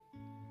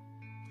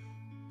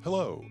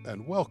Hello,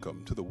 and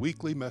welcome to the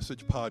weekly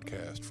message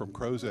podcast from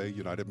Crozet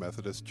United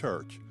Methodist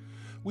Church.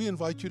 We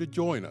invite you to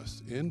join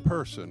us in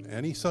person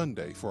any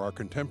Sunday for our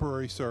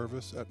contemporary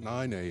service at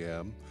 9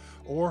 a.m.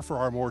 or for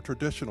our more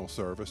traditional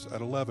service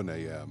at 11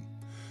 a.m.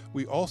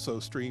 We also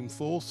stream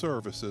full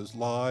services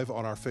live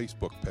on our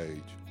Facebook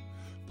page.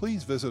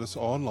 Please visit us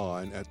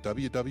online at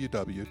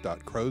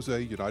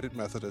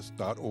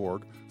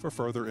www.crozetunitedmethodist.org for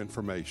further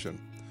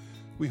information.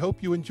 We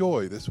hope you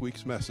enjoy this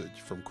week's message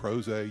from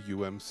Crozet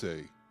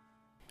UMC.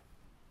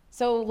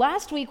 So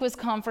last week was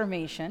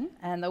confirmation,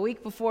 and the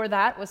week before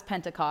that was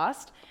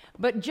Pentecost.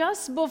 But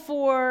just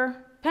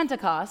before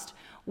Pentecost,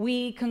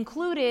 we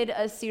concluded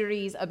a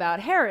series about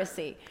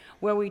heresy,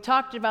 where we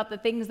talked about the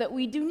things that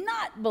we do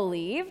not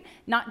believe,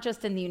 not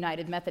just in the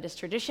United Methodist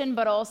tradition,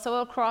 but also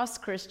across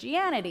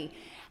Christianity.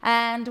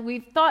 And we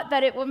thought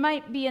that it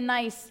might be a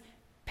nice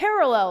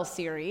parallel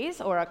series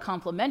or a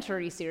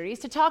complementary series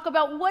to talk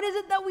about what is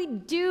it that we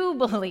do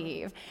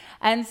believe.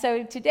 And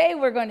so today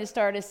we're going to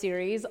start a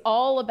series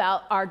all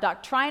about our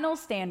doctrinal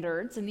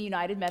standards in the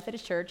United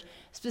Methodist Church,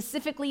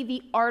 specifically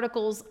the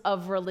articles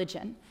of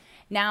religion.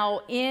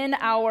 Now, in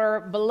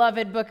our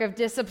beloved book of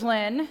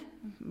discipline,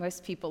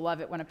 most people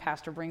love it when a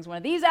pastor brings one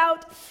of these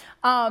out.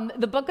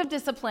 The book of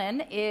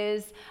discipline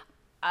is,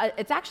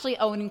 it's actually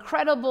an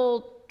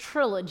incredible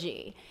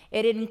trilogy.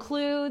 It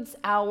includes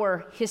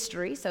our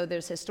history, so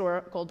there's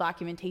historical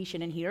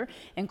documentation in here,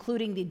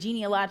 including the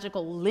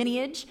genealogical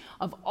lineage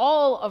of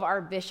all of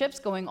our bishops,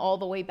 going all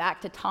the way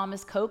back to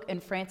Thomas Coke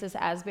and Francis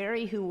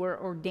Asbury, who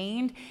were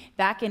ordained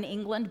back in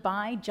England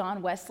by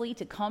John Wesley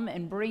to come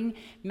and bring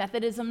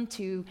Methodism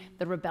to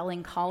the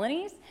rebelling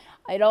colonies.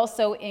 It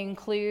also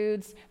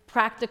includes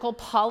practical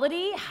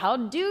polity. How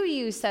do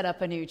you set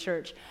up a new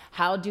church?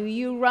 How do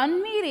you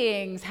run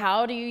meetings?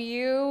 How do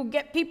you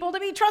get people to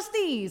be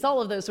trustees?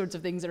 All of those sorts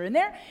of things are in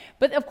there.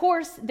 But of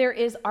course, there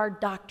is our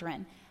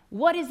doctrine.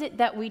 What is it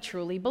that we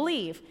truly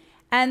believe?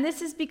 And this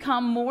has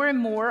become more and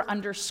more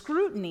under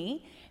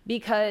scrutiny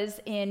because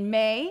in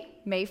May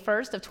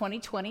 1st of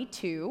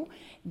 2022,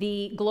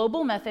 the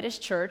Global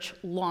Methodist Church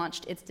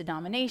launched its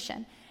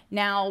denomination.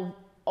 Now,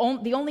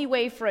 the only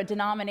way for a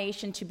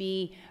denomination to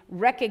be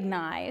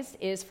recognized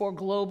is for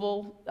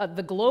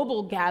the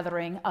global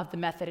gathering of the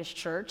Methodist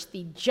Church,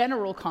 the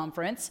General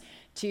Conference,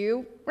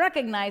 to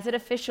recognize it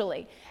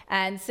officially.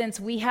 And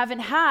since we haven't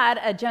had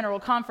a General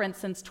Conference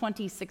since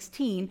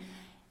 2016,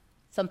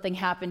 something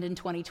happened in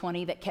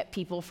 2020 that kept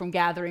people from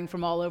gathering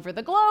from all over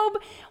the globe,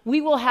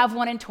 we will have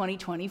one in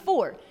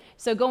 2024.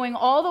 So going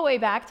all the way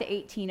back to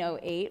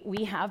 1808,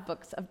 we have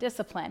books of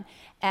discipline.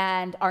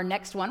 And our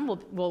next one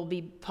will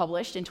be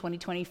published in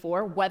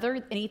 2024,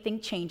 whether anything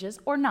changes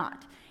or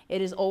not.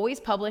 It is always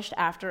published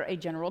after a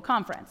general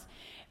conference.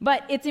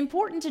 But it's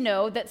important to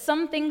know that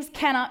some things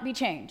cannot be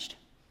changed.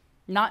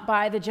 Not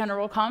by the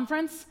general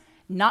conference,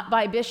 not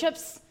by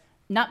bishops,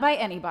 not by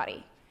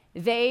anybody.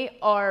 They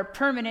are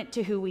permanent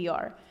to who we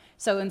are.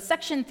 So in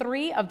section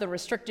 3 of the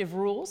restrictive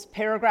rules,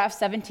 paragraph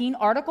 17,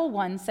 article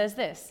 1 says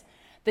this: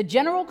 the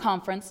General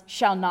Conference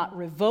shall not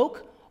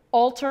revoke,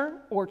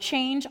 alter, or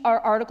change our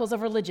articles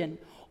of religion,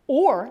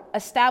 or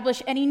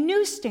establish any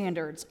new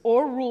standards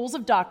or rules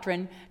of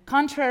doctrine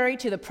contrary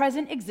to the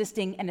present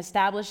existing and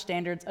established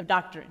standards of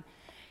doctrine.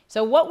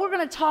 So what we're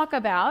going to talk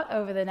about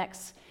over the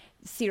next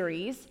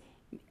series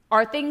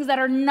are things that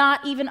are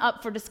not even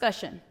up for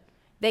discussion.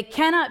 They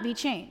cannot be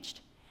changed.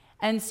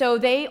 And so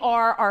they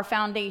are our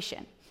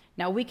foundation.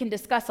 Now, we can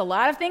discuss a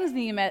lot of things in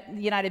the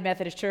United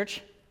Methodist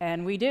Church,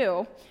 and we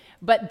do,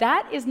 but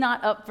that is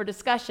not up for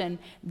discussion,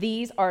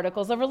 these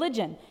articles of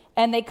religion.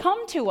 And they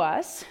come to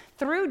us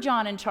through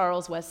John and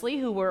Charles Wesley,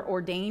 who were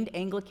ordained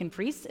Anglican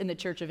priests in the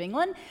Church of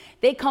England.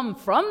 They come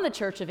from the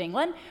Church of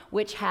England,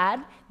 which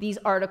had these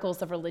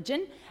articles of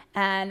religion.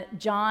 And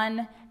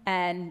John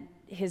and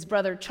his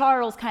brother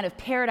Charles kind of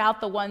paired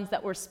out the ones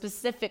that were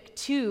specific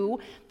to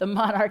the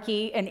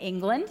monarchy in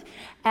England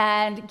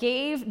and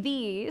gave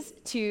these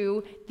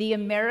to the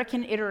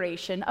American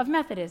iteration of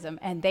Methodism.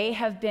 And they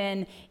have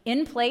been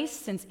in place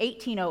since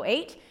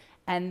 1808,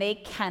 and they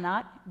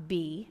cannot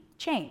be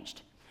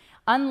changed.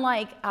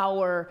 Unlike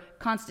our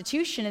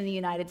Constitution in the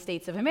United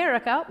States of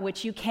America,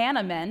 which you can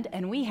amend,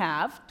 and we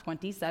have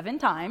 27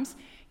 times,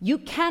 you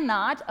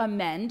cannot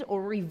amend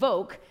or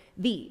revoke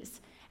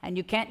these. And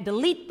you can't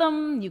delete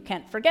them, you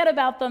can't forget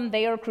about them.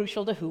 They are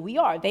crucial to who we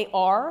are. They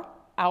are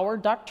our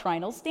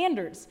doctrinal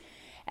standards.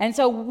 And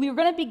so we're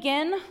going to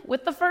begin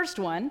with the first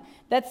one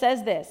that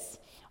says this.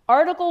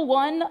 Article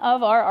 1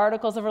 of our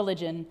Articles of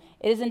Religion.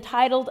 It is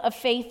entitled, A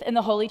Faith in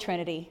the Holy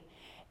Trinity.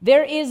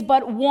 There is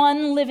but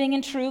one living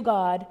and true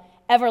God,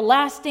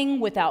 everlasting,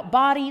 without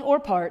body or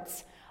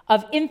parts,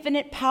 of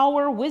infinite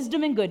power,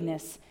 wisdom, and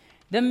goodness,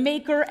 the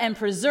maker and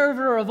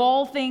preserver of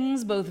all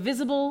things, both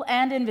visible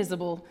and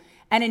invisible.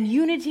 And in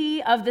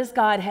unity of this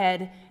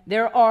Godhead,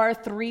 there are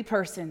three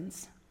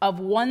persons, of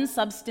one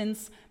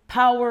substance,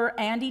 power,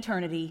 and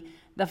eternity,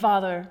 the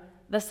Father,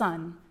 the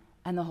Son,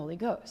 and the Holy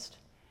Ghost.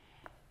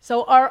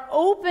 So our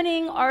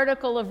opening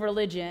article of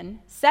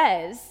religion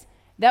says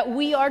that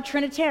we are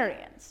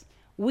Trinitarians.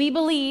 We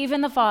believe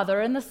in the Father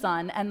and the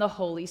Son and the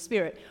Holy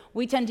Spirit.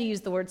 We tend to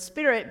use the word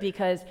spirit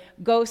because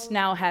ghost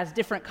now has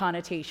different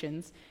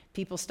connotations.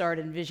 People start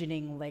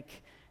envisioning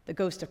like the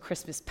ghost of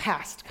Christmas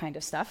past kind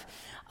of stuff,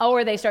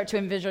 or they start to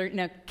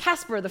envision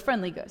Casper, the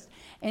friendly ghost.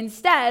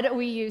 Instead,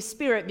 we use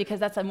spirit because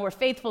that's a more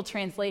faithful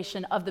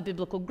translation of the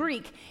biblical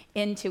Greek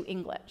into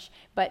English.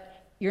 But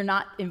you're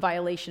not in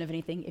violation of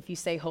anything if you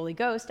say Holy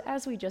Ghost,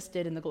 as we just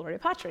did in the Gloria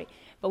Patri.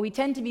 But we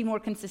tend to be more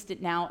consistent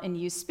now and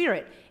use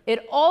Spirit.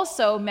 It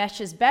also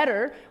meshes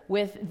better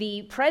with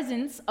the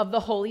presence of the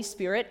Holy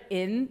Spirit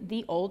in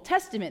the Old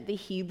Testament, the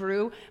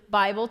Hebrew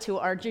Bible to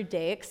our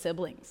Judaic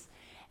siblings.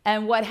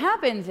 And what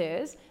happens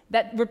is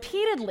that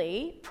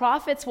repeatedly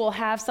prophets will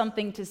have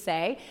something to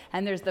say,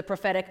 and there's the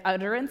prophetic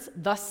utterance,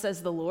 thus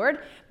says the Lord.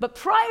 But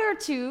prior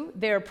to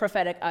their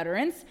prophetic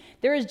utterance,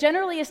 there is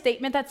generally a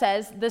statement that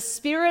says, the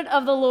Spirit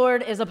of the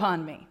Lord is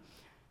upon me.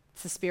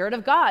 It's the Spirit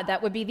of God.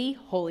 That would be the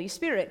Holy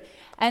Spirit.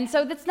 And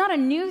so that's not a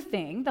new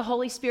thing. The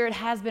Holy Spirit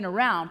has been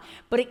around,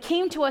 but it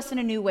came to us in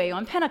a new way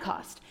on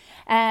Pentecost.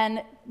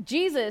 And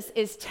Jesus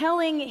is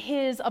telling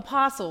his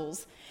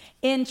apostles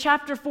in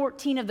chapter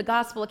 14 of the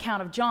Gospel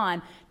account of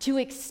John to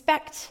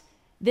expect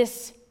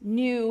this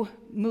new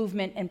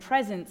movement and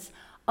presence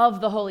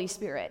of the Holy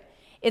Spirit.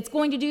 It's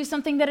going to do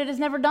something that it has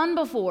never done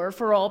before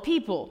for all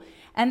people.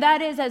 And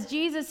that is, as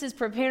Jesus is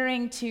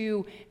preparing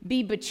to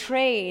be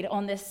betrayed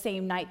on this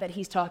same night that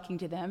he's talking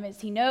to them,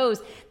 as he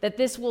knows that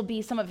this will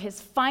be some of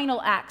his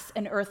final acts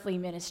in earthly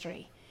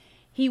ministry.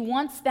 He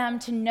wants them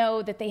to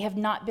know that they have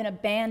not been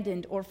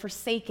abandoned or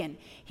forsaken.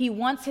 He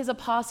wants his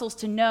apostles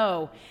to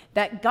know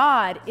that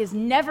God is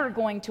never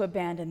going to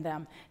abandon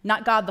them.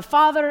 Not God the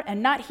Father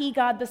and not he,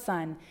 God the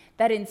Son.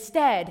 That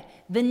instead,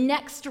 the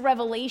next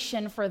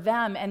revelation for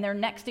them and their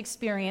next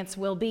experience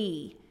will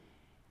be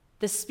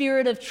the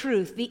Spirit of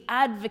truth, the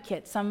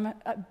advocate. Some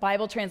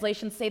Bible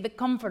translations say the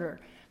comforter.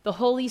 The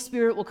Holy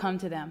Spirit will come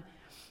to them.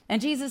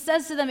 And Jesus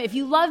says to them, if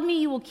you love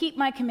me, you will keep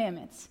my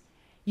commandments.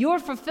 Your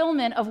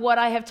fulfillment of what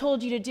I have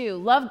told you to do,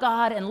 love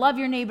God and love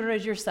your neighbor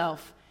as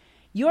yourself,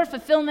 your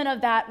fulfillment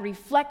of that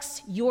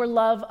reflects your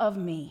love of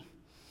me.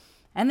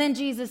 And then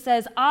Jesus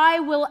says,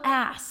 I will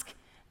ask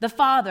the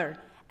Father,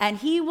 and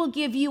he will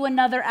give you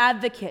another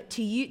advocate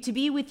to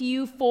be with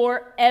you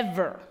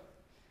forever.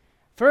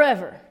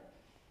 Forever.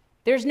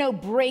 There's no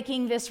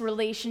breaking this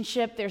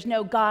relationship. There's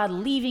no God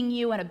leaving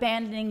you and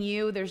abandoning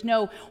you. There's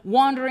no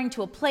wandering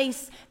to a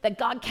place that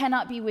God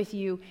cannot be with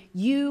you.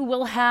 You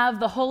will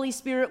have the Holy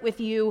Spirit with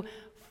you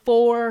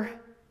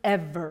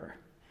forever.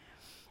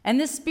 And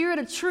this Spirit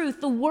of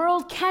truth, the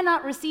world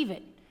cannot receive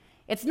it.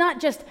 It's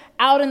not just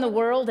out in the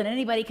world and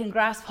anybody can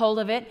grasp hold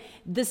of it.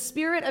 The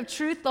Spirit of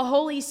truth, the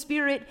Holy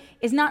Spirit,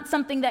 is not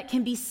something that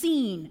can be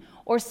seen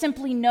or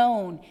simply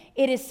known.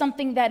 It is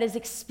something that is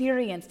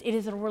experienced. It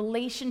is a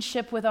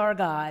relationship with our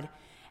God.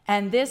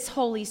 And this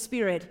Holy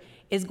Spirit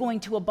is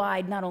going to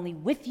abide not only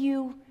with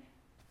you,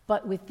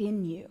 but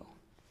within you.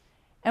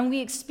 And we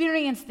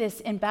experience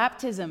this in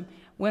baptism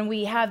when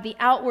we have the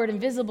outward and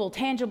visible,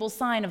 tangible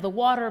sign of the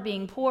water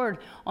being poured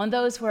on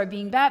those who are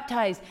being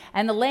baptized,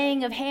 and the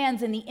laying of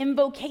hands and the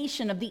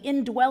invocation of the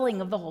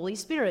indwelling of the Holy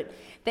Spirit.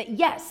 That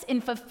yes,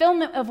 in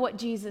fulfillment of what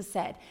Jesus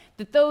said,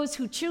 that those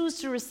who choose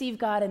to receive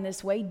God in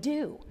this way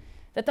do.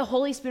 That the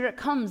Holy Spirit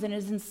comes and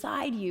is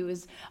inside you,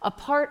 is a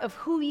part of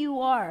who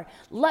you are,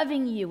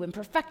 loving you and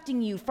perfecting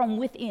you from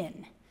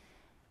within,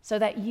 so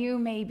that you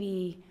may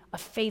be a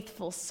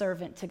faithful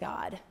servant to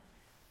God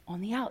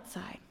on the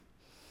outside.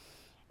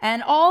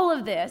 And all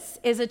of this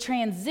is a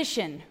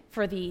transition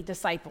for the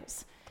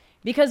disciples.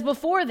 Because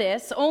before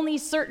this, only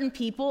certain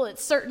people at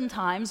certain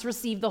times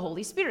received the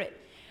Holy Spirit.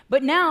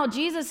 But now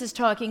Jesus is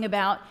talking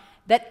about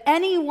that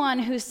anyone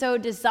who so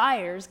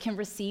desires can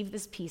receive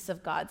this piece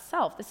of God's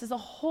self. This is a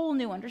whole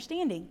new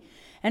understanding.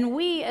 And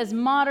we, as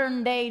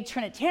modern day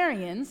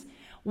Trinitarians,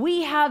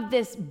 we have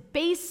this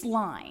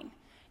baseline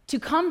to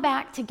come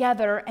back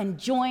together and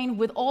join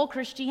with all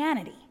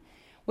Christianity.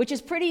 Which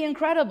is pretty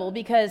incredible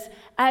because,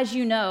 as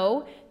you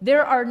know,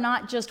 there are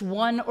not just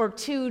one or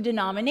two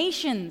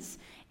denominations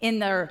in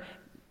the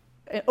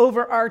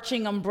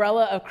overarching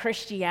umbrella of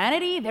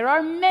Christianity. There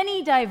are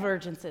many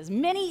divergences,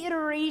 many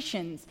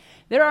iterations.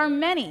 There are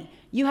many.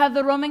 You have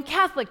the Roman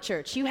Catholic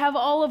Church. You have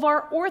all of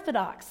our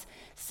Orthodox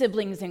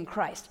siblings in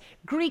Christ,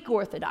 Greek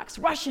Orthodox,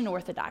 Russian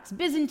Orthodox,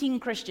 Byzantine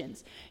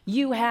Christians.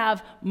 You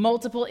have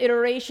multiple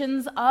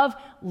iterations of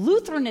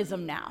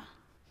Lutheranism now.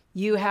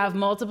 You have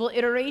multiple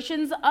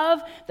iterations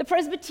of the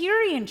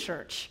Presbyterian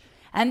Church.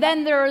 And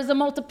then there is a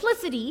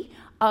multiplicity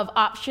of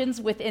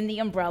options within the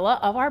umbrella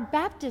of our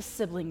Baptist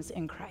siblings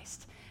in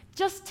Christ,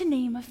 just to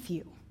name a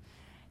few.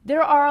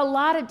 There are a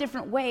lot of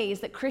different ways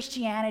that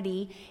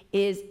Christianity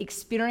is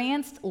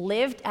experienced,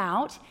 lived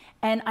out,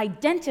 and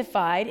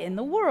identified in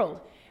the world.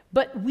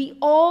 But we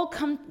all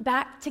come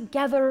back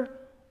together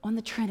on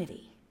the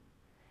Trinity.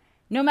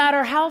 No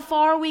matter how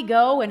far we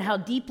go and how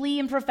deeply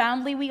and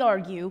profoundly we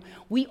argue,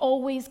 we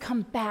always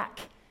come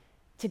back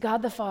to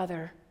God the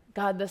Father,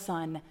 God the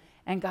Son,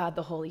 and God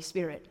the Holy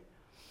Spirit.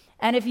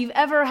 And if you've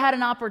ever had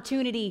an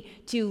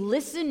opportunity to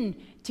listen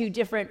two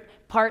different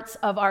parts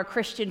of our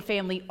Christian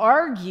family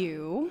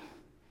argue,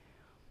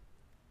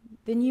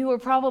 then you are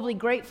probably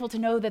grateful to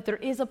know that there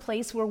is a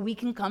place where we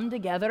can come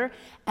together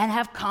and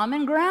have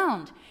common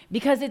ground,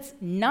 because it's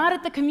not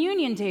at the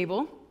communion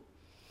table.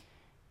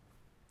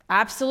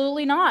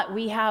 Absolutely not.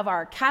 We have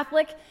our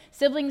Catholic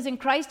siblings in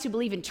Christ who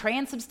believe in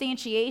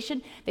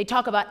transubstantiation. They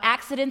talk about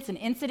accidents and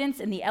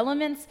incidents in the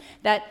elements,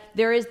 that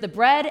there is the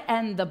bread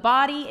and the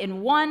body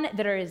in one, that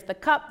there is the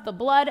cup, the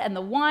blood, and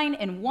the wine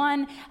in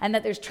one, and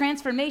that there's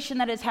transformation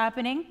that is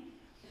happening,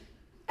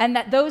 and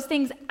that those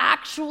things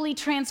actually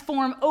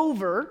transform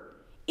over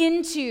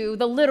into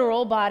the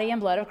literal body and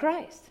blood of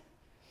Christ.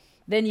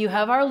 Then you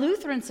have our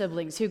Lutheran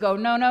siblings who go,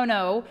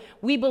 no,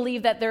 we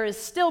believe that there is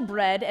still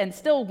bread and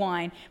still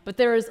wine, but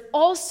there is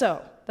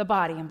also the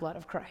body and blood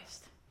of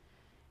Christ.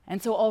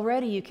 And so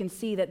already you can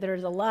see that there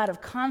is a lot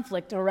of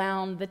conflict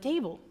around the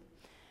table.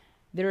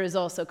 There is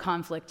also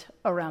conflict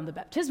around the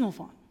baptismal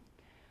font.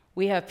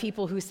 We have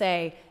people who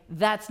say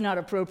that's not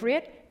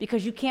appropriate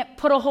because you can't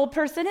put a whole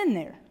person in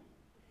there.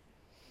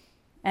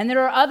 And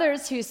there are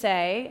others who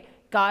say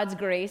God's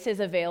grace is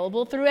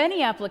available through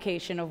any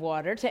application of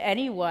water to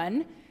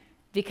anyone,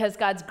 because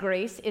God's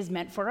grace is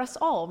meant for us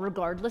all,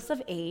 regardless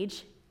of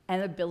age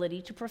and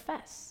ability to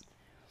profess.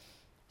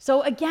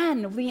 So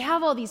again, we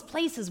have all these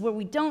places where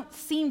we don't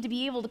seem to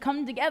be able to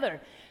come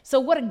together. So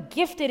what a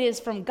gift it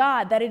is from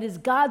God that it is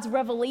God's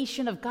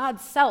revelation of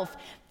God's self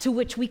to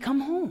which we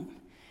come home.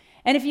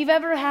 And if you've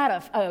ever had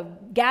a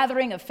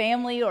gathering of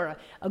family or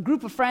a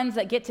group of friends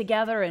that get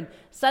together and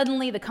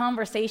suddenly the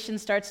conversation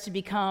starts to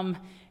become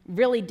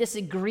really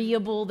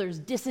disagreeable, there's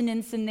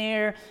dissonance in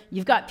there,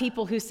 you've got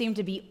people who seem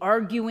to be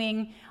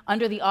arguing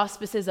under the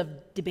auspices of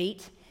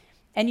debate,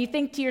 and you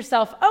think to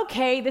yourself,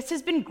 okay, this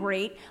has been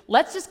great,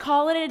 let's just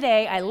call it a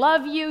day, I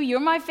love you,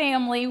 you're my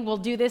family, we'll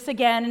do this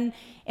again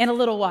in a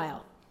little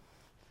while.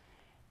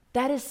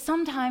 That is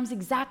sometimes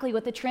exactly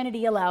what the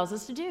Trinity allows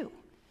us to do.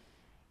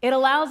 It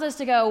allows us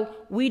to go,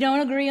 we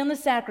don't agree on the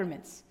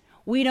sacraments.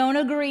 We don't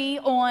agree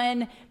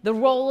on the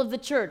role of the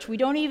church. We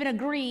don't even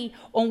agree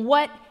on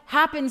what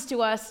happens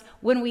to us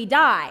when we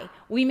die.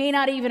 We may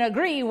not even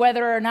agree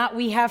whether or not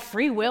we have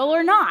free will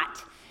or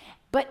not.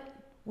 But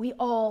we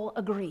all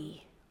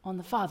agree on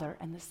the Father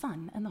and the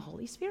Son and the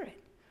Holy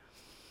Spirit.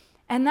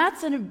 And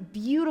that's a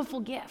beautiful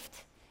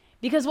gift.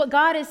 Because what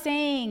God is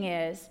saying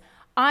is,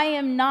 I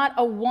am not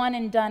a one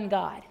and done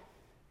God.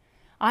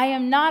 I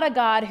am not a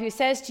God who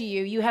says to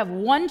you, you have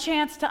one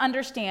chance to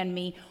understand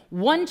me,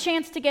 one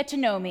chance to get to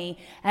know me,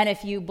 and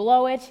if you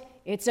blow it,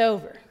 it's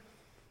over.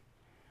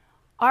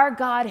 Our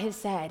God has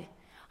said,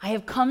 I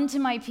have come to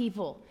my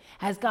people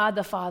as God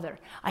the Father.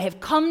 I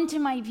have come to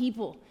my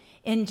people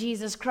in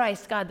Jesus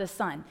Christ, God the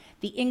Son,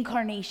 the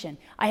incarnation.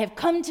 I have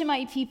come to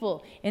my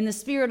people in the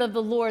Spirit of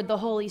the Lord, the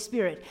Holy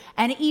Spirit.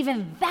 And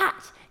even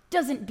that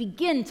doesn't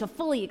begin to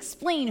fully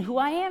explain who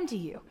I am to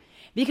you,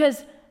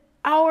 because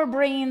our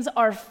brains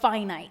are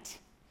finite,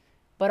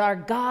 but our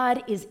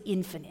God is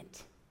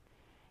infinite.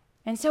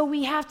 And so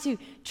we have to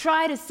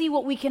try to see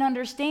what we can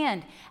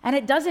understand. And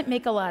it doesn't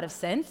make a lot of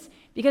sense,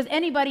 because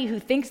anybody who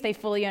thinks they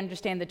fully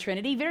understand the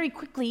Trinity very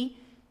quickly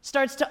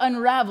starts to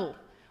unravel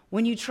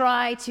when you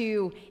try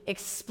to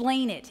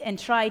explain it and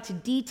try to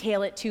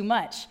detail it too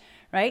much,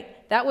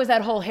 right? That was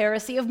that whole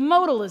heresy of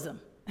modalism.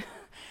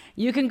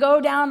 You can go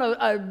down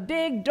a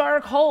big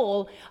dark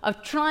hole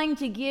of trying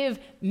to give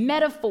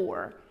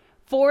metaphor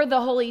for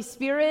the Holy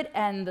Spirit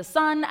and the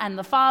Son and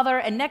the Father,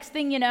 and next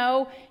thing you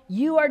know,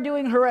 you are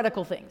doing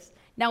heretical things.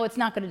 Now, it's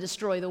not going to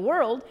destroy the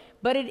world,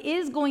 but it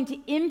is going to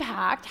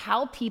impact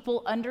how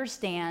people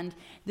understand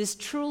this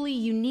truly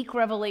unique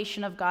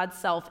revelation of God's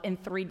self in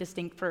three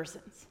distinct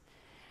persons.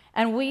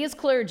 And we as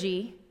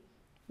clergy,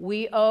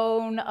 we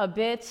own a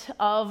bit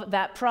of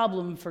that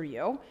problem for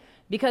you,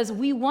 because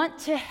we want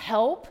to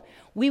help,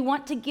 we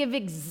want to give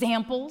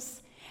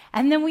examples,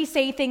 and then we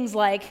say things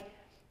like,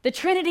 the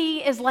Trinity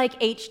is like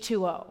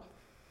H2O.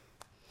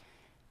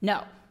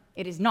 No,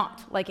 it is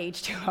not like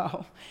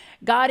H2O.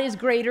 God is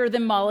greater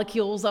than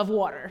molecules of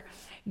water.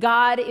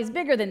 God is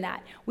bigger than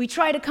that. We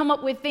try to come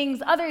up with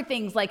other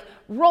things like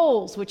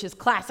roles, which is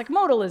classic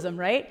modalism,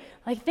 right?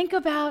 Like, think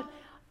about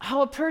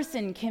how a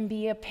person can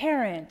be a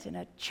parent and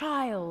a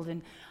child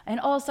and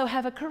also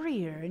have a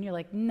career. And you're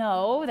like,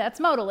 no,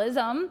 that's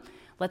modalism.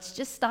 Let's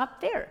just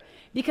stop there.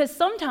 Because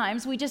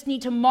sometimes we just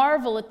need to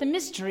marvel at the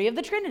mystery of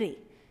the Trinity.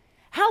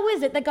 How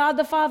is it that God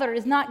the Father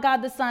is not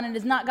God the Son and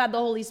is not God the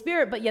Holy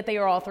Spirit, but yet they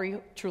are all three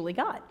truly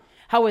God?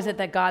 How is it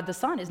that God the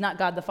Son is not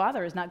God the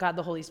Father, is not God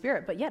the Holy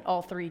Spirit, but yet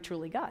all three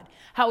truly God?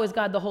 How is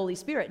God the Holy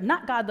Spirit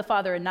not God the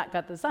Father and not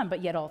God the Son,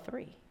 but yet all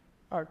three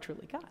are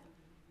truly God?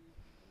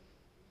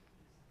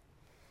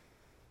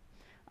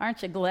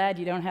 Aren't you glad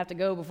you don't have to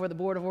go before the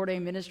Board of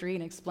Ordained Ministry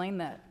and explain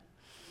that?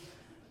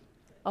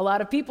 A lot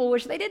of people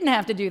wish they didn't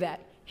have to do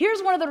that.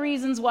 Here's one of the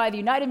reasons why the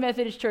United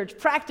Methodist Church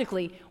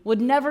practically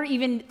would never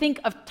even think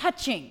of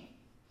touching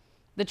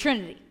the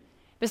Trinity.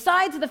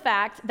 Besides the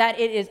fact that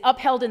it is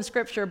upheld in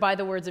Scripture by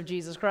the words of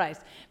Jesus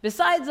Christ,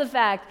 besides the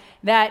fact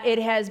that it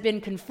has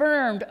been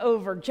confirmed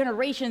over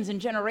generations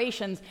and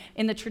generations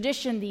in the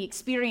tradition, the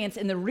experience,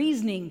 and the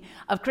reasoning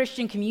of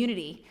Christian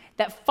community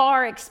that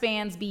far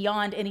expands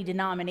beyond any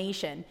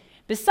denomination,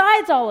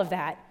 besides all of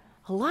that,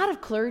 a lot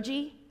of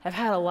clergy have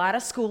had a lot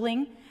of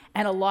schooling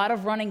and a lot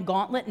of running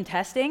gauntlet and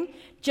testing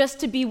just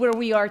to be where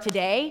we are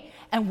today,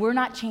 and we're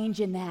not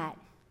changing that.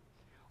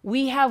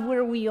 We have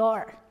where we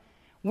are.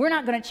 We're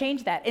not going to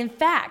change that. In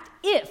fact,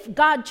 if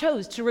God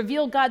chose to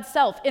reveal God's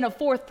self in a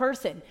fourth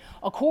person,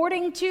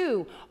 according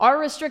to our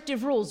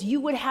restrictive rules, you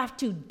would have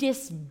to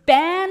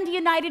disband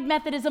United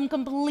Methodism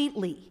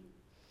completely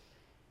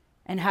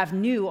and have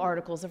new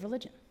articles of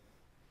religion.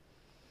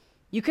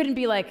 You couldn't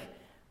be like,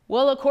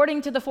 well,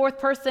 according to the fourth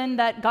person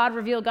that God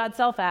revealed God's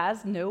self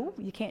as. No,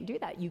 you can't do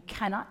that. You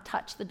cannot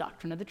touch the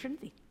doctrine of the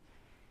Trinity.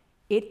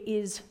 It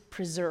is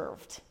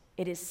preserved.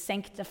 It is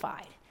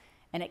sanctified.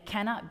 And it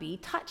cannot be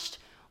touched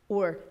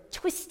or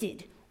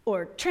twisted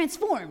or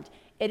transformed.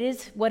 It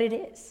is what it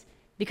is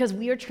because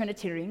we are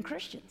Trinitarian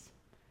Christians.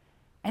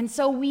 And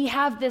so we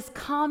have this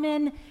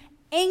common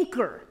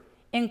anchor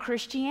in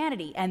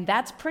Christianity, and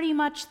that's pretty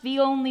much the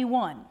only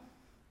one.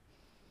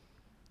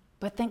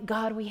 But thank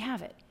God we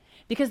have it,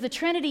 because the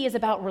Trinity is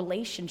about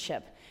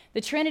relationship.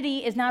 The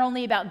Trinity is not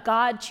only about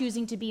God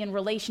choosing to be in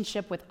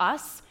relationship with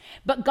us,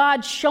 but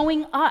God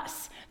showing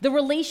us the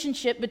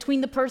relationship between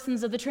the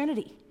persons of the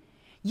Trinity.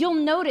 You'll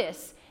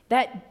notice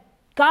that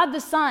God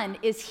the Son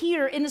is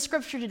here in the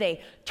Scripture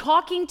today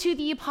talking to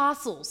the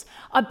apostles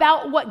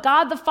about what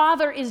God the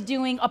Father is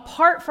doing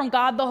apart from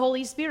God the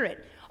Holy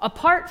Spirit,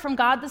 apart from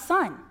God the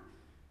Son.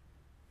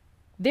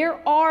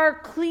 There are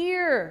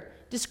clear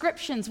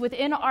descriptions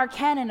within our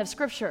canon of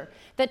Scripture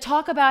that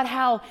talk about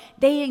how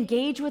they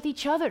engage with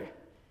each other.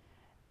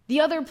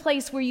 The other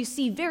place where you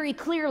see very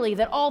clearly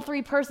that all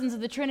three persons of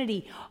the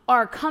Trinity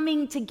are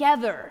coming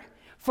together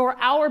for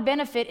our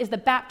benefit is the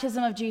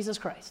baptism of Jesus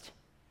Christ.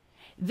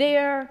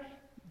 There,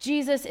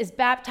 Jesus is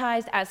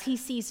baptized as he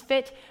sees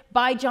fit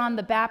by John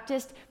the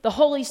Baptist. The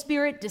Holy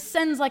Spirit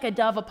descends like a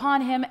dove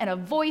upon him, and a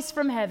voice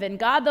from heaven,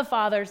 God the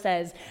Father,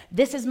 says,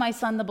 "This is my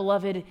Son, the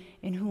beloved,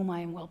 in whom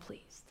I am well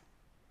pleased."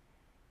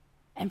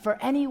 And for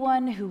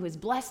anyone who was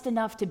blessed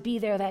enough to be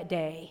there that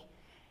day,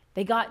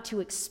 they got to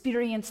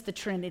experience the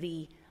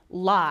Trinity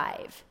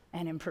live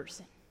and in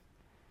person.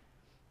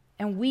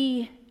 And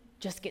we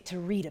just get to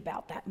read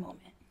about that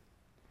moment.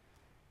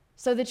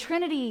 So the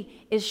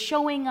Trinity is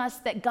showing us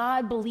that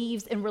God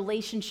believes in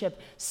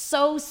relationship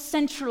so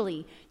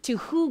centrally to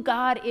who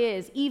God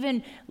is,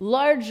 even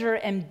larger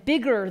and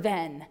bigger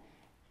than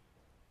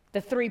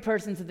the three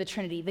persons of the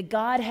Trinity, the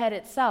Godhead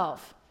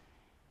itself,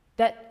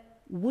 that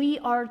we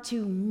are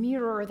to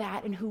mirror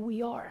that in who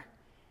we are.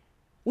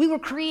 We were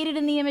created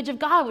in the image of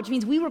God, which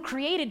means we were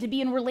created to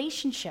be in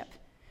relationship.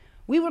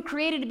 We were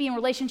created to be in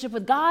relationship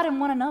with God and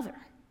one another.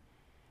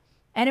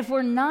 And if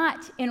we're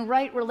not in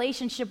right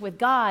relationship with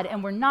God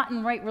and we're not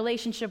in right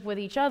relationship with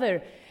each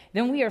other,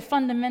 then we are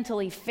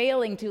fundamentally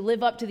failing to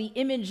live up to the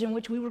image in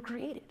which we were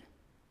created.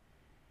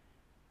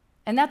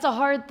 And that's a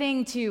hard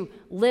thing to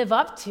live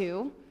up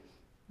to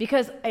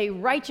because a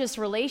righteous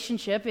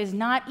relationship is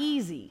not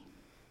easy.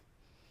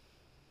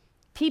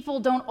 People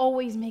don't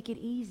always make it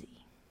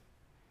easy.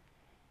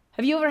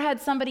 Have you ever had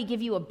somebody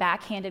give you a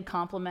backhanded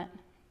compliment?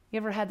 You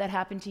ever had that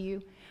happen to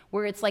you?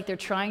 Where it's like they're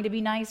trying to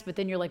be nice, but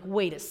then you're like,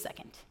 wait a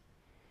second.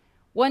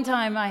 One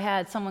time I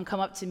had someone come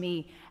up to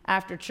me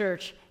after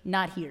church,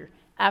 not here,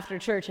 after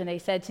church, and they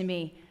said to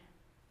me,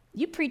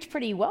 "You preach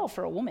pretty well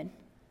for a woman."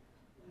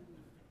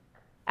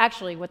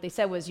 Actually, what they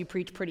said was, "You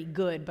preach pretty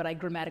good," but I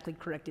grammatically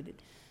corrected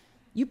it.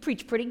 "You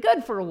preach pretty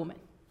good for a woman.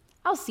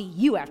 I'll see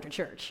you after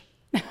church."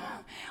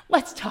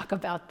 Let's talk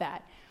about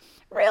that.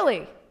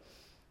 Really?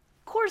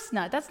 Of course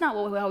not. That's not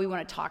how we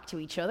want to talk to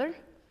each other.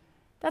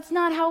 That's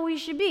not how we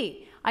should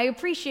be. I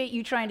appreciate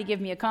you trying to give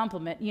me a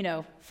compliment,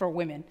 for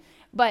women.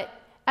 But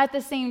at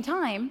the same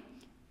time,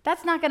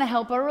 that's not going to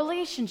help our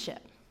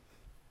relationship.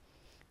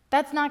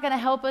 That's not going to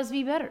help us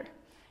be better.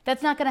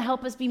 That's not going to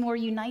help us be more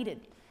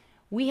united.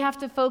 We have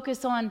to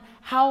focus on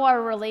how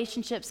our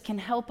relationships can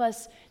help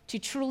us to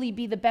truly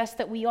be the best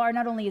that we are,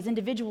 not only as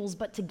individuals,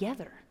 but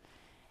together.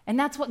 And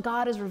that's what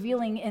God is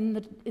revealing in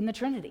the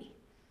Trinity.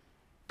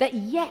 That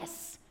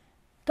yes,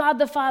 God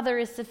the Father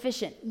is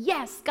sufficient.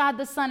 Yes, God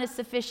the Son is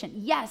sufficient.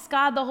 Yes,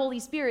 God the Holy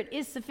Spirit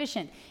is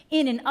sufficient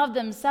in and of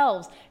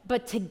themselves.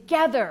 But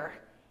together,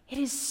 it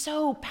is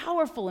so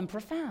powerful and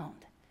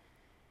profound,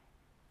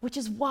 which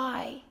is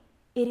why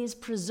it is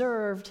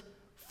preserved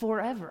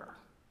forever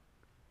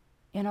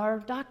in our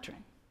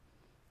doctrine.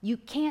 You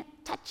can't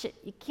touch it.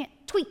 You can't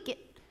tweak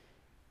it.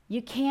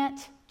 You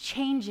can't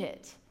change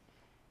it.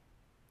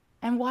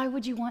 And why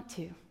would you want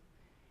to?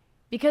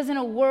 Because in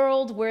a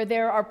world where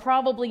there are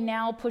probably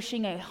now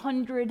pushing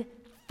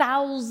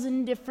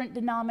 100,000 different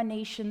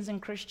denominations in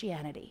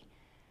Christianity,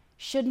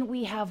 shouldn't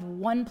we have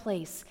one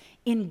place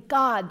in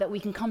God that we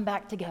can come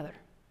back together?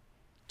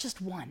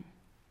 Just one.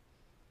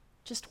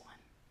 Just one.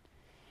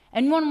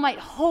 And one might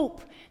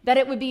hope that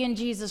it would be in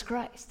Jesus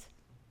Christ.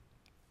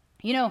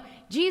 You know,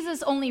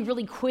 Jesus only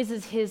really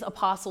quizzes his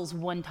apostles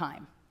one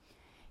time.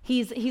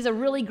 He's a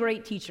really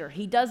great teacher.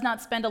 He does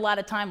not spend a lot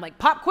of time like,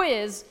 pop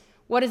quiz,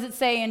 what does it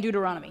say in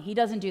Deuteronomy? He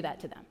doesn't do that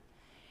to them.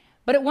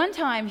 But at one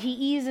time, he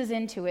eases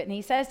into it and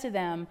he says to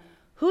them,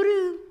 who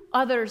do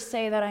others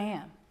say that I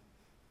am?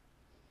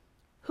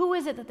 Who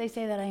is it that they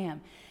say that I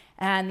am?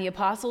 And the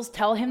apostles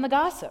tell him the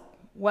gossip.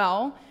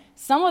 Well,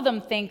 some of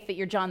them think that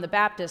you're John the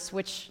Baptist,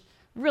 which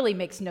really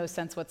makes no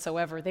sense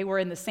whatsoever. They were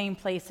in the same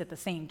place at the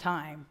same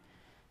time.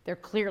 They're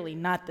clearly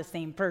not the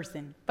same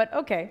person, but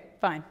okay,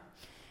 fine.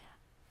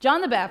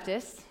 John the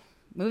Baptist,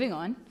 moving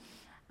on.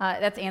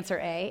 That's answer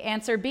A.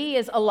 Answer B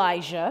is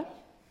Elijah.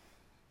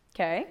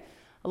 Okay.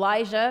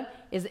 Elijah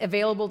is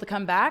available to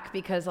come back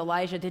because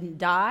Elijah didn't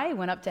die,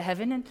 went up to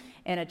heaven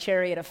in a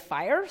chariot of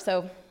fire.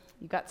 So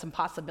you've got some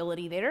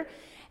possibility there.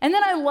 And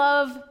then I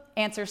love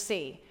answer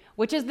C,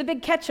 which is the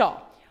big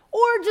catch-all,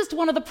 or just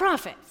one of the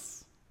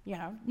prophets. You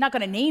know, not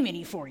going to name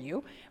any for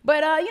you,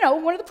 but,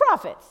 one of the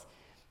prophets.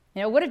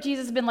 You know, what if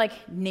Jesus had been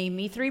like, name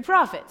me 3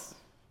 prophets?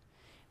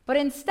 But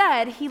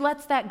instead, he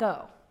lets that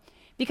go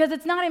because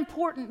it's not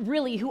important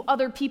really who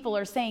other people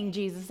are saying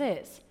Jesus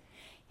is.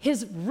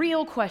 His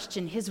real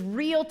question, his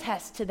real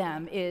test to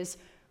them is,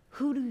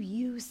 who do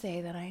you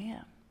say that I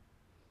am?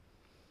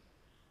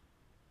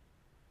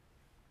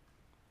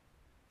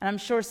 And I'm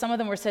sure some of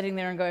them were sitting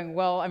there and going,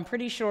 well, I'm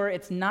pretty sure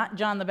it's not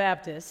John the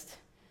Baptist.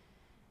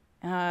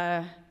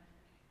 Elijah?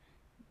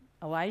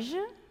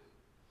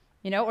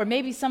 You know, or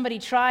maybe somebody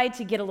tried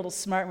to get a little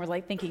smart and were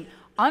like thinking,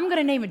 I'm going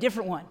to name a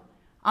different one.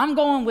 I'm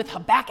going with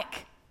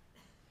Habakkuk.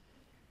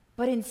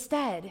 But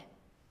instead,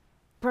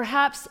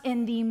 perhaps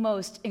in the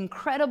most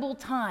incredible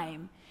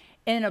time,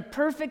 in a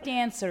perfect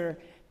answer,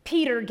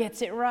 Peter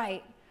gets it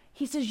right.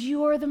 He says,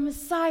 you are the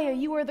Messiah,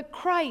 you are the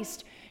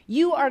Christ,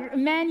 you are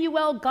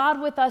Emmanuel, God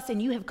with us,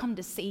 and you have come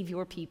to save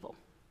your people.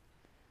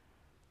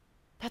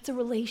 That's a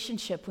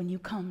relationship when you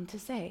come to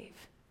save.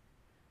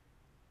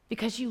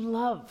 Because you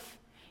love,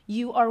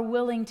 you are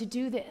willing to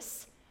do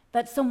this,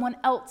 that someone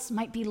else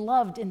might be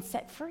loved and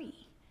set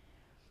free.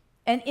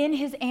 And in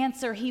his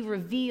answer, he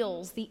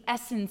reveals the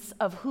essence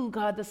of who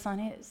God the Son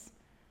is.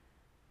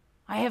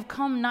 I have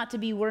come not to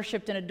be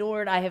worshiped and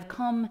adored. I have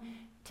come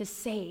to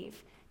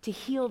save, to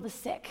heal the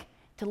sick,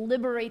 to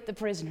liberate the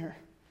prisoner,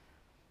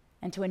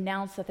 and to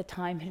announce that the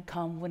time had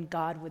come when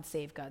God would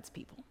save God's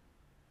people.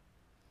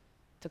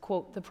 To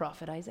quote the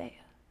prophet Isaiah.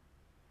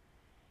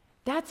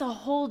 That's a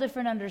whole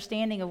different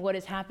understanding of what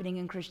is happening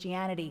in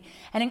Christianity.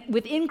 And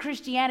within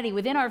Christianity,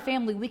 within our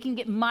family, we can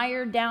get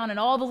mired down in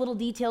all the little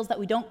details that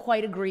we don't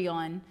quite agree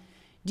on.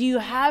 Do you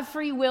have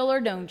free will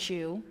or don't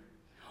you?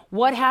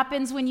 What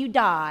happens when you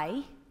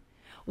die?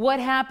 What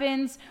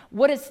happens?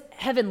 What does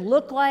heaven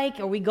look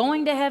like? Are we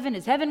going to heaven?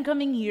 Is heaven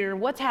coming here?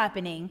 What's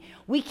happening?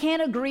 We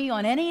can't agree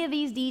on any of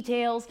these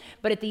details,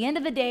 but at the end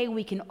of the day,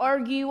 we can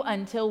argue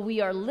until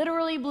we are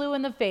literally blue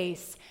in the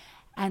face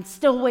and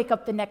still wake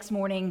up the next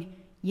morning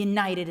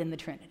united in the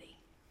Trinity.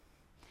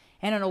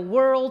 And in a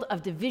world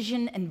of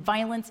division and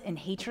violence and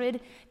hatred,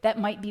 that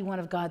might be one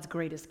of God's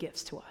greatest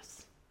gifts to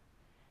us,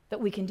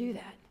 that we can do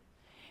that.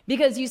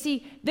 Because you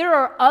see, there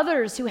are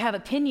others who have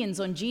opinions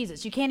on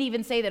Jesus. You can't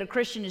even say that a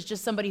Christian is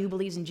just somebody who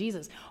believes in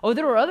Jesus. Oh,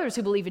 there are others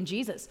who believe in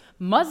Jesus.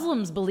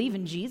 Muslims believe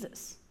in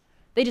Jesus.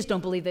 They just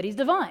don't believe that he's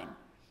divine.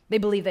 They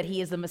believe that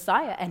he is the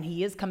Messiah and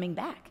he is coming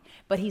back,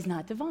 but he's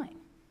not divine,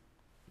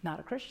 not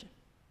a Christian.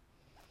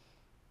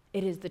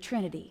 It is the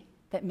Trinity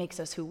that makes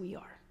us who we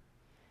are.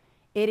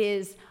 It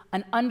is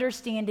an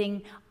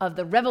understanding of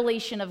the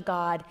revelation of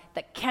God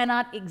that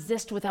cannot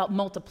exist without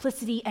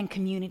multiplicity and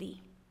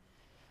community.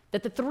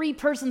 That the 3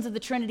 persons of the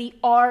Trinity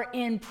are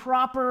in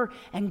proper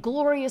and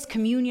glorious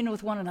communion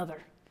with one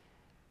another.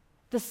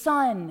 The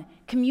Son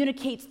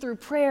communicates through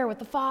prayer with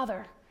the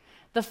Father.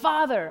 The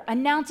Father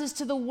announces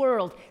to the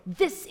world,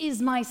 this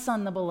is my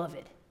Son, the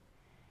beloved.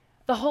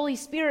 The Holy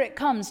Spirit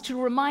comes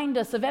to remind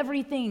us of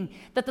everything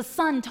that the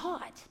Son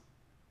taught.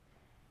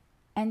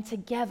 And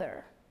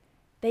together,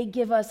 they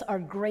give us our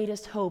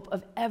greatest hope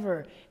of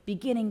ever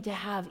beginning to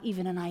have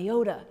even an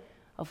iota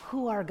of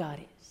who our God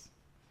is.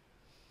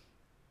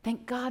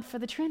 Thank God for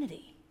the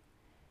Trinity.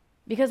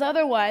 Because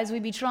otherwise,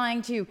 we'd be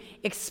trying to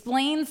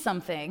explain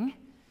something,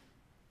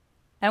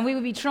 and we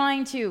would be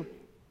trying to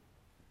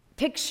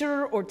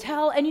picture or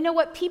tell. And you know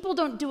what? People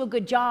don't do a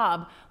good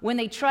job when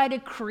they try to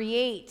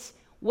create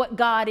what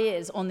God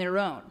is on their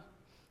own.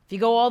 If you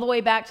go all the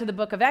way back to the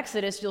book of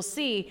Exodus, you'll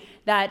see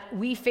that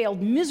we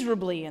failed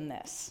miserably in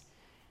this.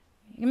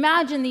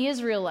 Imagine the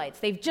Israelites.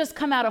 They've just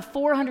come out of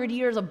 400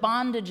 years of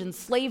bondage and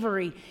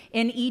slavery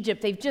in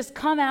Egypt. They've just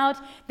come out.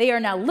 They are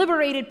now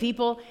liberated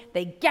people.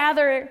 They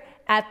gather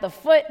at the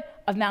foot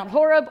of Mount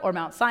Horeb or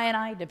Mount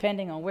Sinai,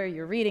 depending on where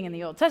you're reading in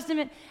the Old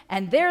Testament.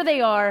 And there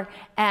they are.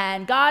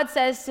 And God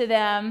says to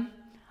them,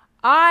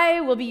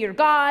 I will be your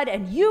God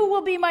and you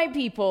will be my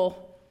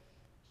people.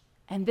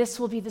 And this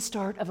will be the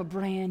start of a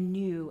brand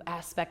new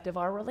aspect of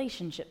our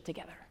relationship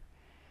together.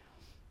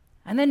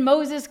 And then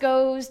Moses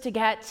goes to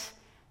get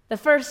the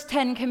first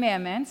 10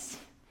 commandments,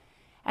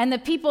 and the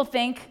people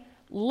think,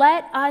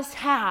 Let us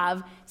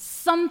have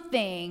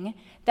something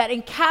that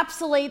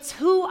encapsulates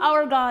who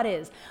our God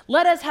is.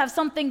 Let us have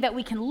something that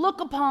we can look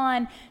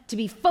upon to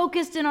be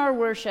focused in our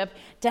worship,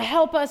 to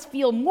help us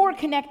feel more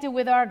connected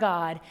with our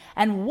God.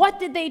 And what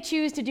did they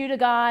choose to do to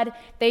God?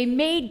 They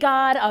made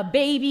God a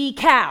baby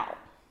cow.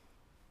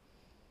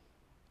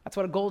 That's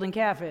what a golden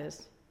calf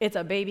is. It's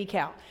a baby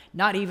cow.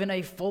 Not even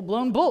a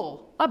full-blown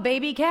bull, a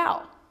baby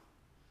cow.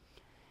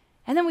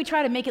 And then we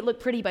try to make it look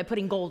pretty by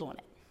putting gold on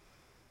it.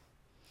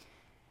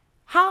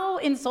 How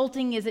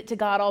insulting is it to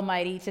God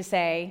Almighty to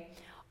say,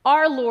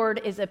 our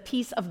Lord is a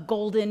piece of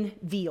golden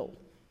veal?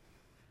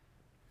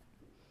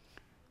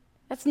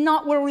 That's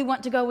not where we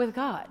want to go with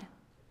God.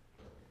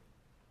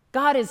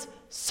 God is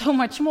so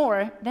much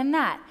more than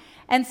that.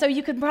 And so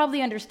you can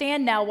probably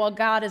understand now why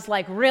God is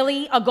like,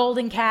 really? A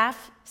golden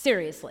calf?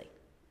 Seriously.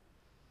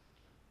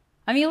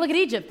 I mean, look at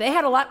Egypt. They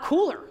had a lot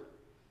cooler.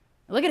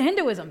 Look at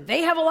Hinduism.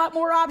 They have a lot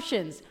more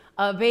options.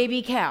 A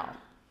baby cow.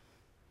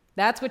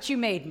 That's what you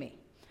made me.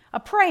 A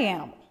prey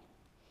animal.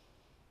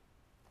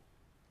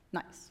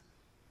 Nice.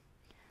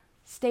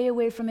 Stay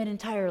away from it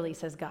entirely,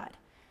 says God.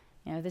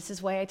 You know, this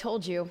is why I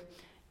told you,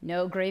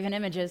 no graven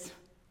images,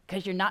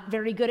 because you're not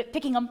very good at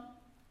picking them.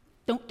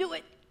 Don't do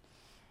it.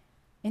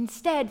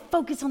 Instead,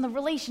 focus on the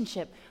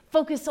relationship.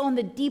 Focus on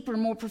the deeper,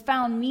 more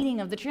profound meaning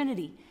of the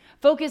Trinity.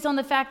 Focus on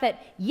the fact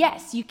that,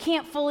 yes, you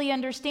can't fully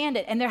understand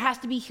it, and there has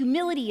to be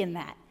humility in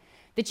that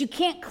you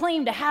can't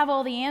claim to have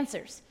all the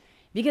answers.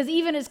 Because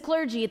even as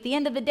clergy, at the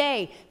end of the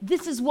day,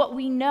 this is what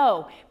we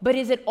know. But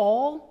is it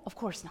all? Of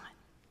course not.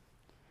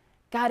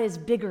 God is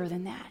bigger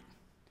than that.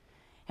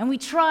 And we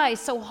try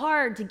so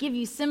hard to give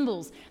you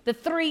symbols, the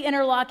 3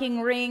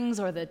 interlocking rings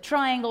or the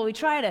triangle. We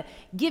try to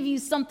give you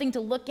something to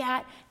look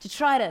at, to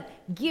try to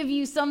give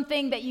you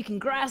something that you can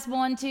grasp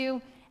onto.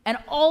 And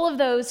all of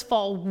those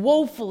fall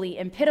woefully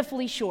and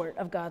pitifully short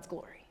of God's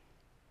glory.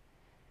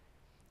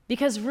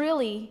 Because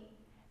really,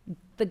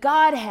 the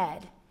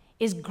Godhead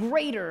is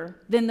greater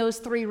than those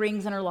 3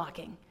 rings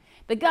interlocking.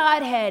 The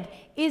Godhead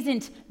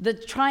isn't the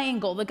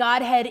triangle. The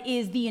Godhead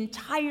is the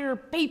entire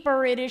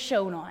paper it is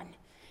shown on.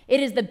 It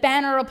is the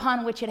banner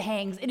upon which it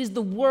hangs. It is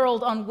the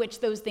world on which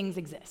those things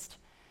exist.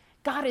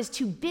 God is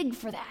too big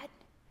for that.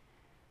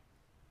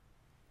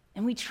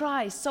 And we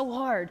try so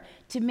hard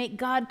to make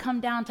God come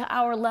down to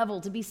our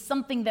level, to be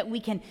something that we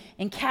can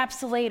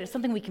encapsulate, or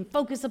something we can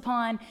focus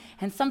upon,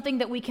 and something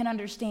that we can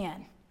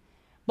understand.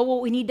 But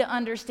what we need to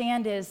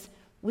understand is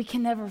we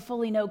can never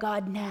fully know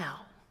God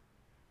now.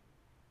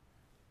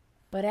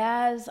 But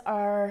as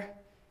our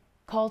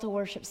call to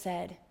worship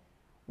said,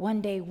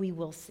 one day we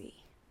will see.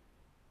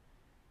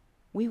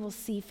 We will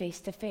see face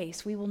to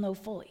face. We will know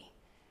fully.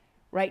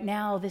 Right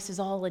now, this is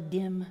all a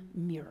dim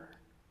mirror.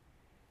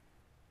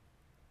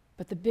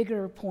 But the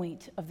bigger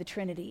point of the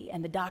Trinity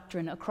and the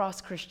doctrine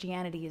across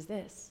Christianity is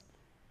this: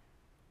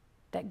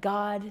 that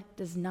God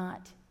does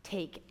not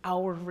take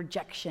our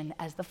rejection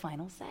as the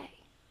final say.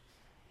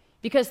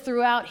 Because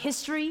throughout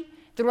history,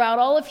 throughout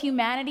all of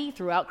humanity,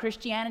 throughout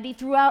Christianity,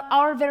 throughout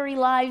our very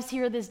lives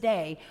here this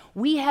day,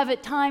 we have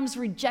at times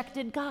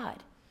rejected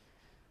God.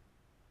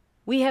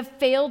 We have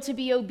failed to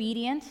be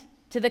obedient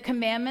to the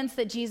commandments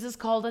that Jesus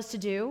called us to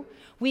do.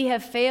 We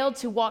have failed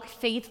to walk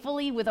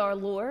faithfully with our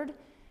Lord,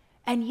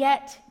 and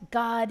yet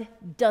God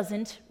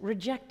doesn't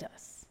reject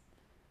us.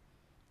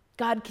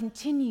 God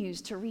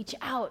continues to reach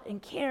out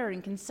and care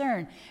and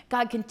concern.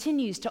 God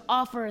continues to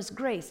offer us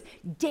grace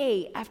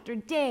day after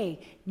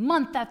day,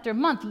 month after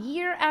month,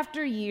 year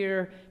after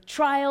year,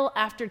 trial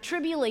after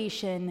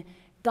tribulation.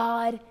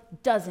 God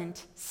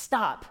doesn't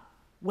stop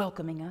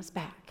welcoming us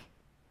back.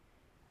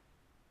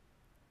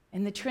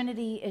 And the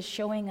Trinity is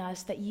showing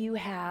us that you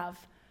have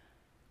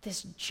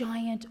this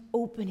giant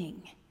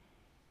opening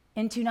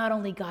into not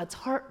only God's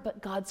heart,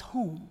 but God's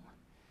home.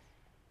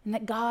 And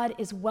that God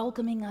is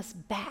welcoming us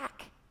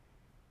back.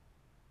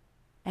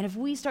 And if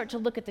we start to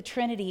look at the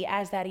Trinity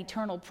as that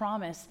eternal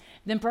promise,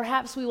 then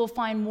perhaps we will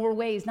find more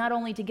ways not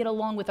only to get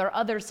along with our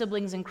other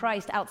siblings in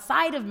Christ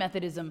outside of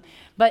Methodism,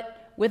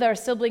 but with our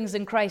siblings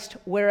in Christ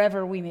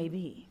wherever we may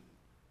be.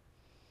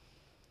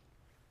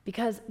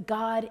 Because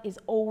God is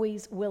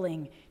always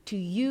willing to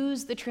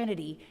use the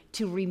Trinity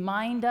to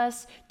remind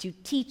us, to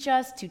teach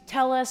us, to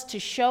tell us, to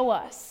show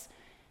us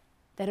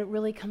that it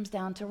really comes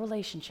down to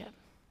relationship.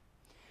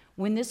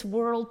 When this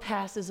world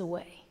passes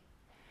away,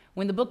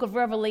 when the book of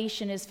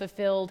Revelation is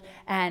fulfilled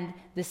and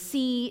the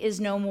sea is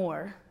no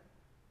more,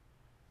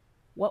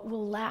 what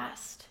will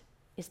last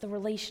is the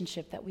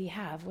relationship that we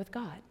have with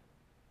God.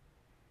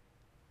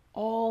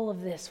 All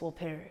of this will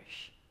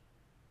perish,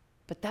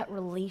 but that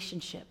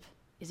relationship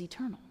is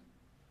eternal.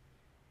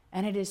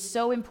 And it is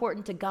so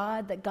important to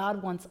God that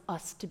God wants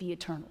us to be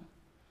eternal.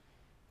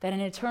 That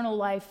in eternal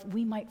life,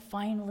 we might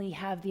finally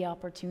have the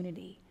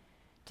opportunity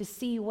to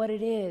see what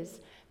it is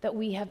that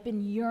we have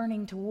been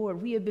yearning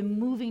toward, we have been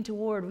moving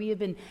toward, we have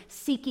been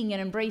seeking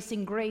and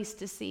embracing grace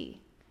to see.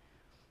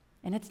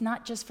 And it's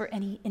not just for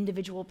any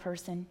individual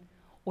person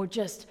or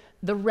just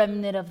the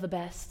remnant of the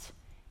best.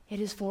 It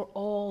is for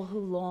all who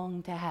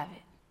long to have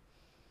it.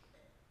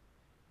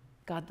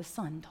 God the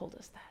Son told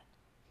us that.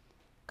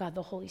 God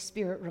the Holy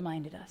Spirit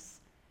reminded us,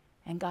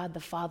 and God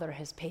the Father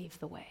has paved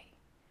the way.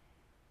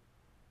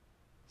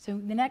 So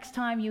the next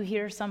time you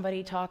hear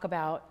somebody talk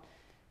about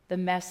the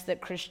mess that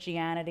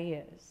Christianity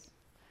is,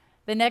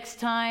 the next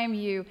time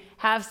you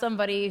have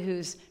somebody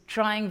who's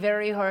trying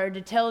very hard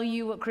to tell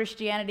you what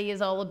Christianity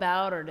is all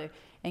about or to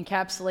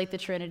encapsulate the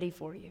Trinity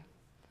for you,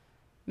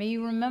 may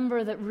you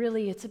remember that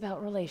really it's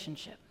about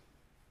relationship.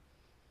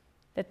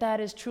 That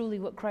is truly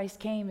what Christ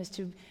came, is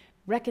to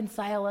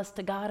reconcile us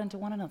to God and to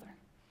one another,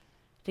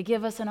 to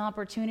give us an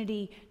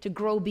opportunity to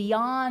grow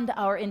beyond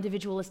our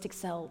individualistic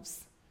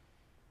selves,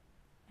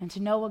 and to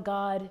know a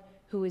God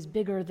who is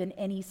bigger than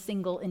any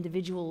single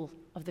individual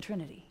of the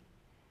Trinity.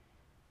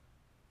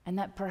 And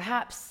that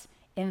perhaps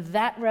in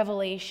that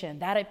revelation,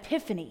 that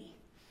epiphany,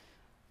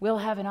 we'll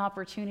have an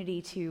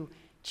opportunity to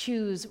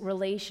choose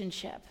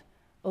relationship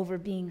over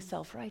being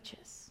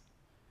self-righteous.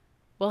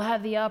 We'll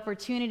have the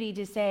opportunity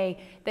to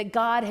say that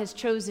God has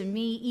chosen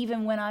me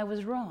even when I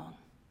was wrong.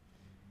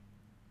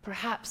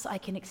 Perhaps I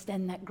can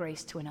extend that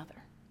grace to another,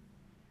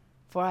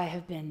 for I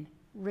have been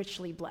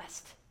richly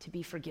blessed to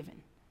be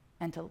forgiven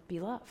and to be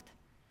loved.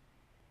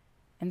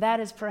 And that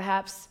is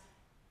perhaps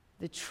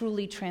the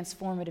truly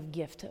transformative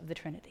gift of the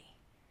Trinity,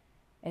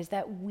 is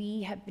that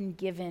we have been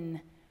given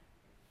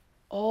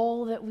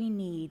all that we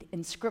need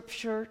in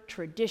Scripture,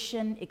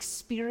 tradition,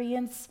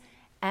 experience,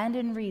 and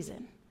in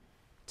reason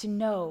to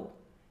know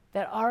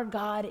that our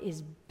God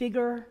is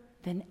bigger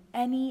than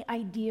any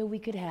idea we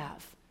could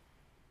have.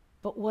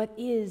 But what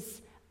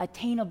is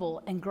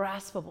attainable and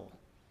graspable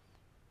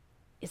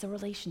is a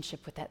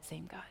relationship with that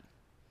same God.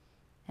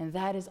 And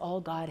that is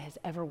all God has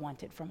ever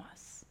wanted from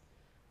us,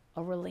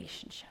 a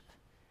relationship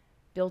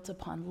built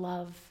upon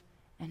love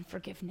and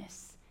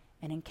forgiveness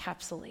and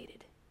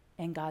encapsulated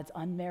in God's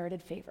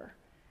unmerited favor,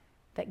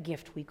 that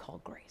gift we call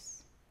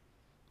grace.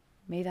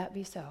 May that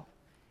be so.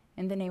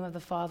 In the name of the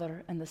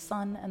Father, and the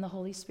Son, and the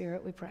Holy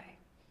Spirit, we pray.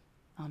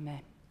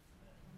 Amen.